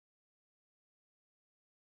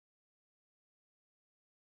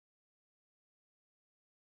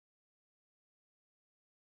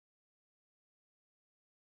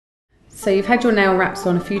So you've had your nail wraps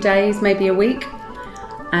on a few days, maybe a week,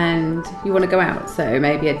 and you want to go out, so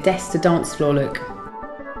maybe a desk to dance floor look.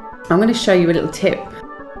 I'm going to show you a little tip.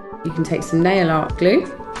 You can take some nail art glue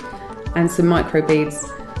and some micro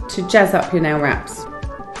beads to jazz up your nail wraps.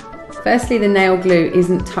 Firstly, the nail glue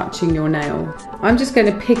isn't touching your nail. I'm just going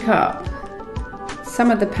to pick up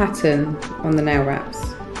some of the pattern on the nail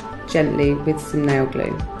wraps gently with some nail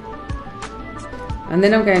glue. And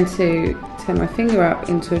then I'm going to turn my finger up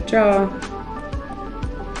into a jar,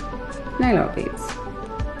 nail art beads.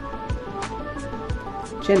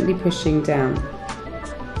 Gently pushing down.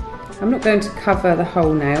 I'm not going to cover the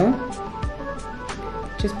whole nail,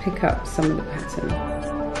 just pick up some of the pattern.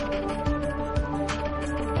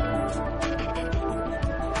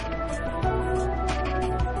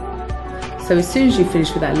 So as soon as you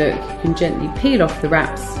finish with that look, you can gently peel off the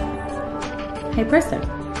wraps. Hey presto!